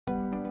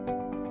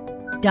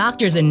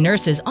Doctors and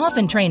nurses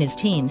often train as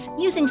teams,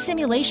 using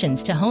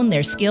simulations to hone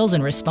their skills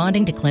in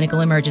responding to clinical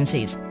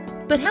emergencies.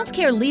 But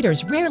healthcare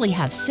leaders rarely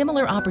have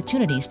similar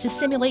opportunities to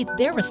simulate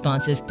their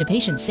responses to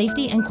patient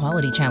safety and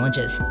quality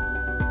challenges.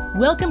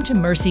 Welcome to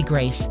Mercy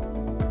Grace.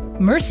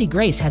 Mercy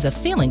Grace has a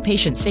failing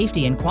patient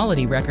safety and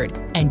quality record,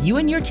 and you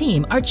and your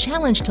team are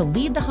challenged to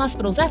lead the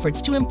hospital's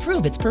efforts to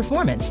improve its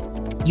performance.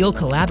 You'll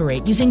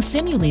collaborate using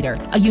Simu-Leader,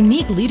 a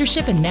unique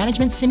leadership and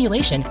management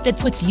simulation that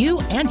puts you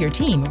and your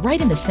team right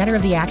in the center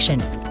of the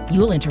action.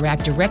 You'll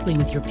interact directly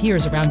with your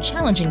peers around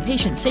challenging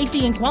patient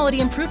safety and quality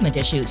improvement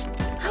issues.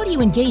 How do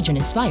you engage and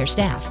inspire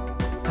staff?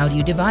 How do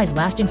you devise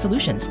lasting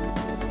solutions?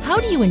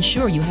 How do you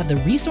ensure you have the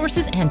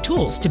resources and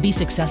tools to be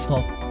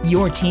successful?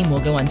 Your team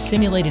will go on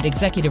simulated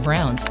executive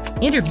rounds,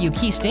 interview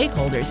key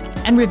stakeholders,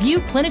 and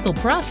review clinical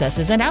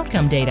processes and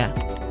outcome data.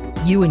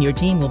 You and your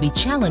team will be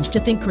challenged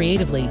to think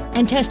creatively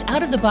and test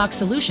out-of-the-box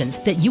solutions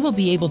that you will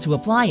be able to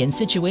apply in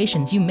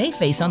situations you may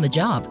face on the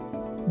job.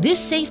 This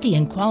safety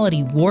and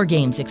quality war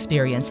games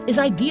experience is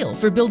ideal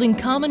for building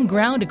common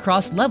ground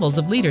across levels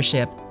of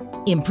leadership.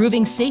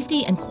 Improving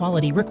safety and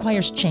quality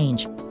requires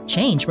change.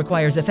 Change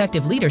requires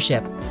effective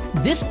leadership.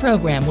 This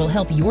program will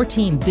help your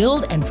team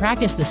build and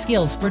practice the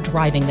skills for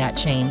driving that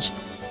change.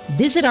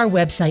 Visit our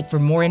website for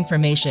more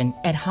information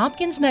at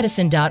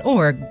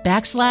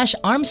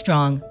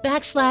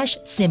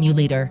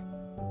hopkinsmedicine.org/Armstrong/Simu-Leader.